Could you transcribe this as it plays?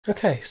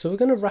Okay, so we're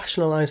going to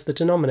rationalise the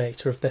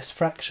denominator of this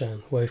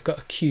fraction, where we've got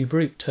a cube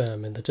root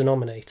term in the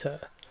denominator.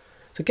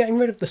 So getting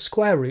rid of the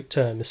square root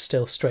term is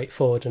still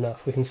straightforward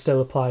enough. We can still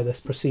apply this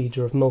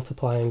procedure of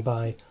multiplying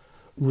by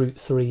root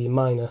 3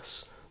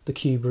 minus the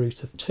cube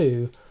root of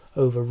 2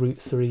 over root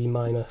 3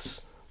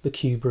 minus the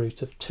cube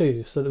root of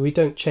 2, so that we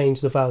don't change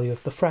the value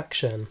of the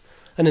fraction.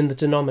 And in the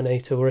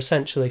denominator, we're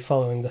essentially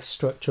following the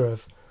structure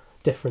of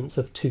difference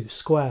of two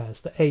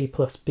squares. The a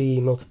plus b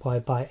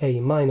multiplied by a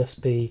minus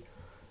b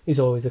is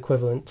always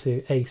equivalent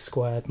to a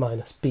squared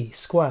minus b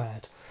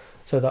squared,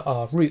 so that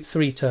our root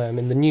 3 term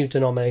in the new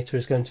denominator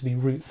is going to be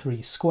root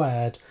 3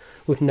 squared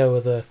with no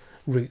other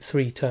root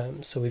 3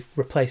 terms. So we've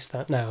replaced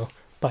that now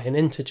by an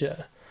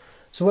integer.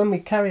 So when we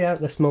carry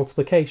out this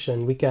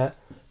multiplication, we get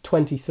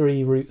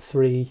 23 root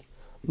 3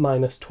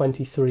 minus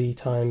 23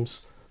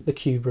 times the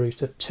cube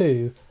root of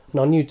 2, and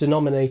our new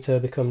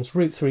denominator becomes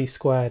root 3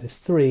 squared is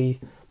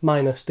 3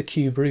 minus the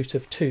cube root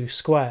of 2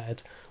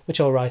 squared, which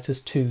I'll write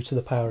as 2 to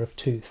the power of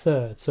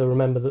 2/3. So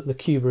remember that the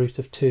cube root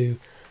of 2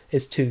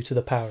 is 2 to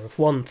the power of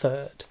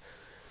 1/3.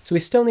 So we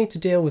still need to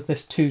deal with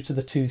this 2 to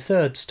the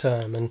 2/3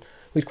 term, and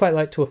we'd quite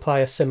like to apply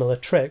a similar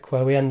trick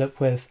where we end up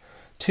with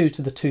 2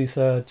 to the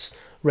 2/3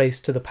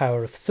 raised to the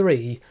power of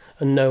 3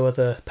 and no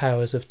other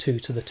powers of 2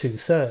 to the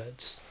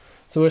 2/3.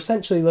 So we're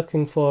essentially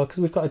looking for,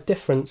 because we've got a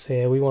difference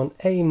here, we want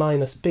a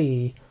minus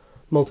b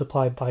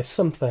multiplied by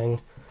something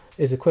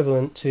is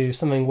equivalent to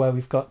something where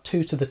we've got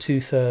 2 to the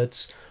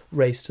 2/3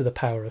 raised to the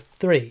power of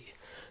 3.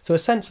 So a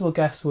sensible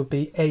guess would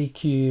be a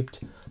cubed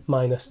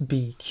minus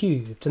b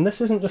cubed. And this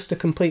isn't just a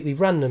completely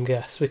random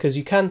guess, because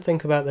you can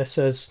think about this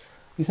as,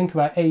 you think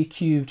about a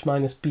cubed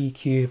minus b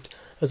cubed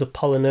as a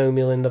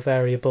polynomial in the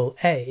variable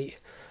a,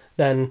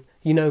 then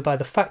you know by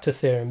the factor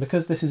theorem,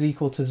 because this is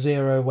equal to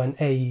 0 when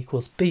a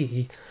equals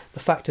b, the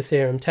factor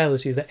theorem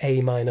tells you that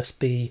a minus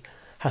b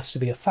has to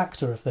be a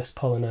factor of this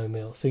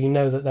polynomial. So you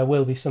know that there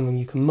will be something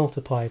you can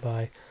multiply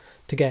by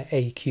to get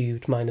a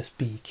cubed minus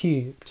b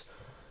cubed.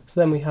 So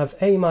then we have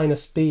a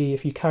minus b,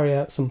 if you carry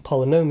out some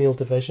polynomial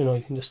division, or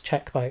you can just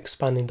check by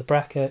expanding the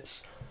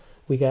brackets,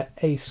 we get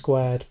a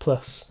squared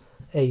plus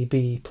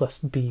ab plus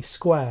b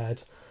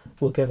squared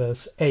will give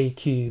us a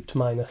cubed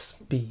minus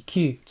b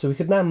cubed. So we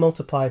could now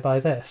multiply by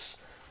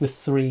this with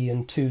 3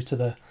 and 2 to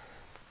the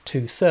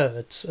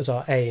 2/3 as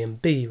our a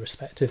and b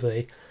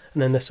respectively,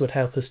 and then this would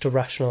help us to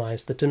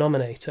rationalise the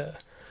denominator.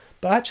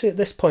 But actually at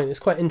this point it's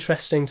quite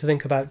interesting to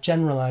think about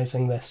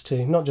generalising this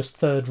to not just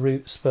third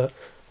roots, but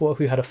what if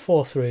we had a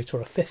fourth root or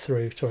a fifth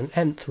root or an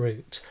nth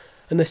root?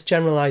 And this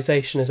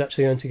generalisation is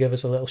actually going to give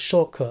us a little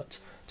shortcut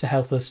to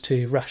help us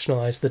to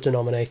rationalise the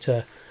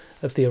denominator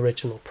of the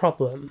original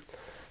problem.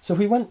 So if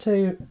we went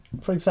to,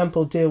 for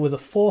example, deal with a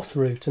fourth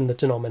root in the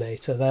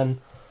denominator, then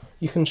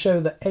you can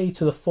show that a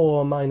to the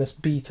 4 minus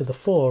b to the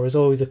 4 is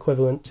always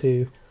equivalent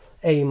to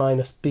a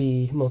minus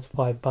b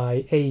multiplied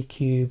by a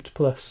cubed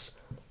plus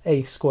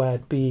a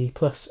squared b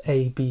plus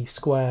ab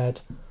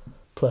squared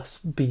plus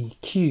b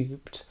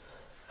cubed.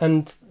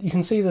 And you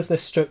can see there's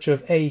this structure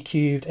of a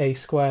cubed, a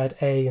squared,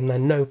 a, and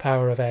then no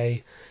power of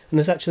a. And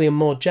there's actually a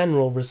more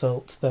general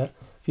result that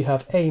if you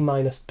have a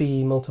minus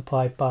b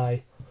multiplied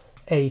by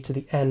a to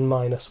the n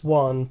minus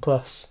 1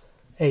 plus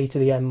a to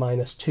the n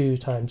minus 2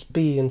 times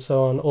b and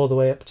so on, all the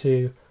way up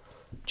to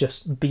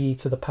just b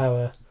to the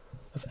power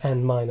of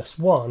n minus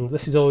 1,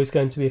 this is always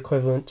going to be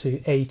equivalent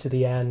to a to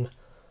the n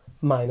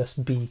minus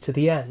b to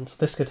the n. So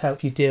this could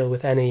help you deal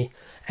with any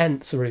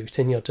nth root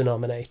in your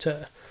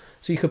denominator.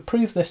 So you could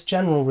prove this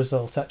general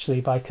result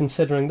actually by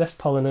considering this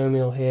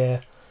polynomial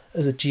here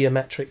as a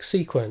geometric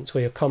sequence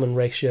where your common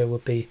ratio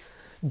would be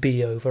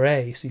b over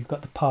a. So you've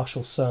got the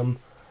partial sum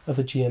of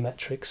a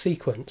geometric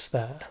sequence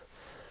there.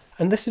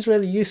 And this is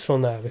really useful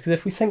now, because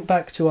if we think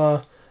back to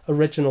our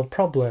original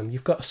problem,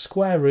 you've got a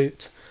square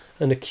root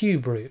and a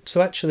cube root.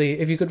 So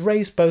actually, if you could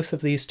raise both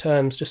of these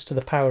terms just to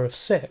the power of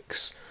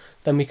 6,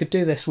 then we could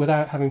do this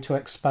without having to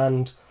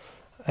expand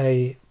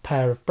a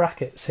pair of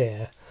brackets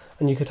here.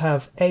 And you could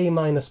have a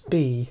minus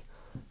b,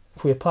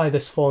 if we apply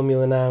this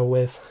formula now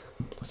with,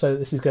 so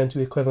this is going to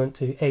be equivalent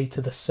to a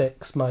to the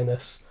 6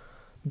 minus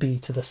b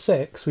to the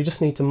 6, we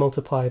just need to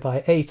multiply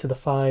by a to the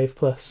 5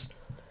 plus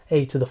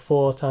a to the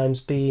 4 times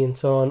b and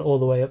so on, all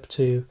the way up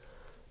to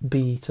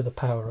b to the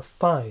power of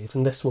 5.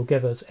 And this will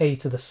give us a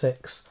to the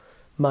 6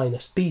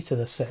 minus b to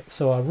the 6.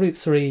 So our root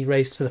 3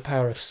 raised to the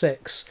power of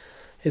 6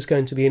 is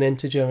going to be an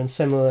integer, and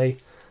similarly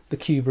the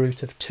cube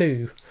root of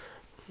 2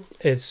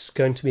 is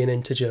going to be an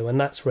integer when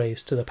that's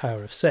raised to the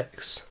power of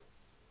 6.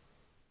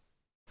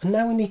 And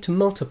now we need to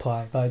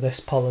multiply by this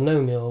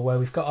polynomial where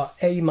we've got our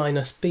a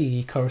minus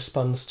b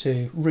corresponds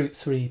to root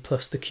 3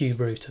 plus the cube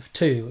root of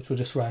 2, which we'll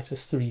just write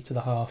as 3 to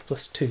the half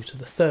plus 2 to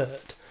the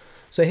third.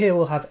 So here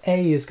we'll have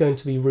a is going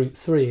to be root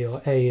 3,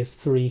 or a is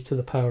 3 to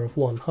the power of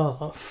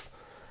 1/2.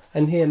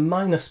 And here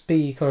minus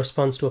b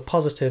corresponds to a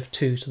positive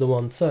 2 to the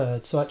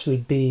 1/3, so actually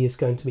b is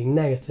going to be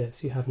negative,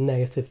 so you have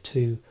negative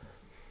 2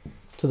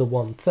 to the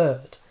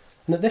 1/3.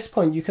 And at this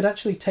point you could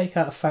actually take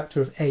out a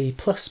factor of a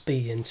plus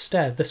b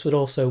instead. This would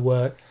also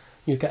work.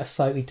 You'd get a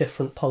slightly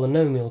different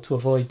polynomial to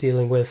avoid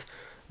dealing with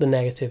the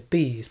negative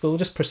b's, but we'll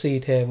just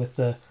proceed here with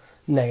the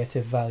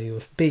negative value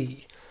of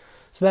b.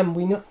 So then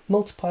we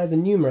multiply the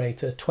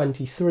numerator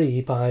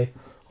 23 by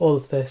all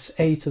of this.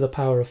 A to the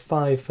power of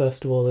 5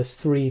 first of all is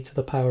 3 to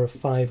the power of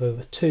 5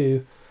 over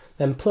 2,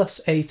 then plus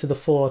a to the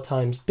 4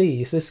 times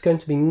b. So this is going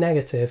to be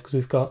negative because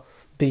we've got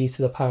b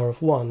to the power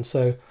of 1,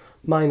 so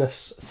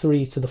minus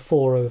 3 to the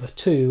 4 over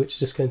 2, which is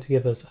just going to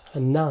give us a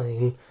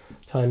 9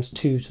 times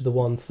 2 to the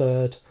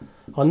 1/3.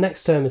 Our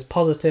next term is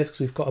positive because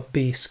we've got a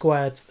b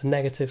squared, so the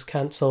negatives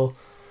cancel.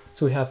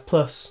 So we have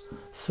plus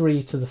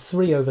 3 to the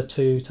 3 over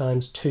 2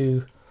 times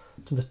 2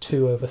 to the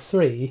 2 over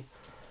 3.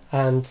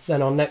 And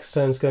then our next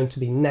term is going to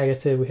be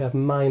negative. We have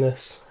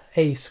minus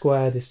a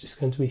squared is just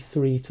going to be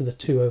 3 to the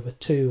 2 over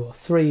 2, or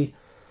 3,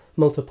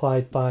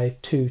 multiplied by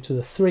 2 to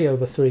the 3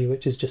 over 3,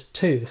 which is just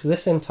 2. So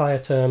this entire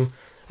term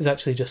is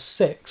actually just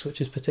 6,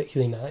 which is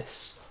particularly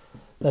nice.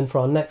 Then for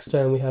our next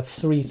term we have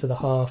 3 to the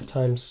half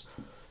times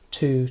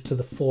 2 to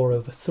the 4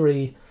 over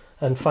 3,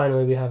 and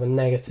finally we have a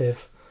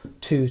negative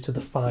 2 to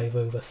the 5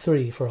 over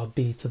 3 for our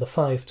b to the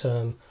 5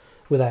 term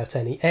without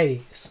any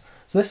a's.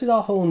 So this is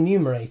our whole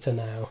numerator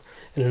now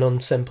in an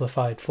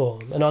unsimplified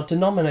form, and our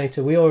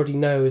denominator we already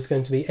know is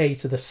going to be a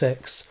to the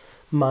 6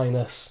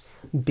 minus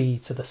b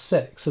to the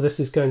 6. So this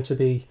is going to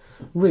be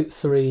root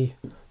 3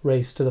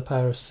 raised to the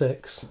power of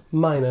 6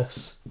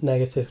 minus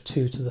negative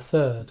 2 to the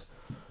 3rd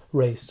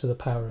raised to the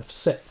power of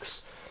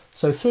 6.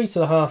 So 3 to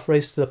the half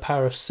raised to the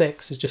power of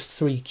 6 is just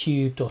 3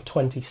 cubed, or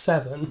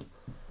 27.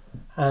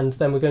 And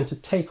then we're going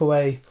to take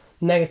away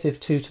negative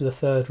 2 to the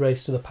 3rd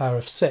raised to the power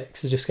of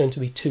 6 is just going to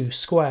be 2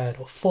 squared,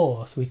 or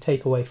 4. So we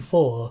take away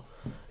 4.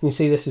 And you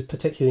see this is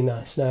particularly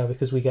nice now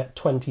because we get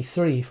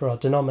 23 for our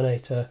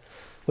denominator,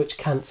 which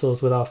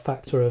cancels with our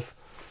factor of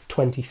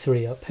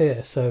 23 up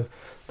here. So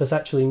there's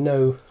actually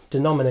no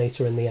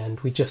denominator in the end.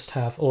 We just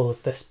have all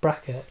of this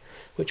bracket,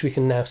 which we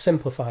can now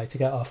simplify to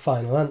get our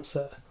final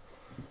answer.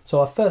 So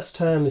our first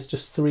term is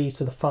just 3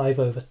 to the 5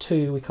 over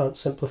 2. We can't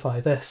simplify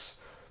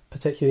this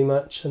particularly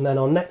much. And then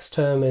our next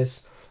term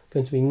is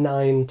going to be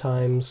 9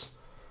 times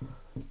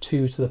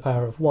 2 to the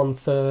power of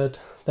 1/3.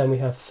 Then we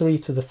have 3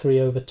 to the 3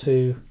 over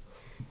 2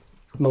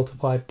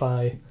 multiplied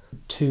by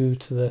 2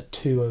 to the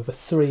 2 over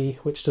 3,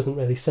 which doesn't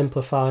really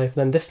simplify.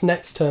 Then this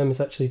next term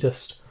is actually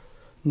just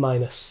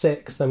minus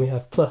 6. Then we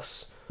have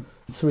plus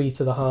 3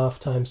 to the half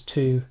times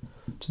 2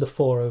 to the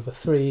 4 over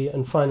 3,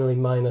 and finally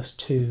minus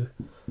 2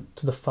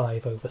 to the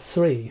 5 over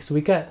 3. So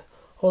we get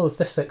all of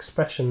this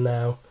expression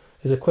now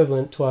is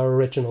equivalent to our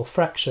original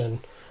fraction,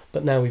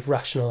 but now we've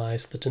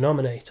rationalised the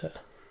denominator.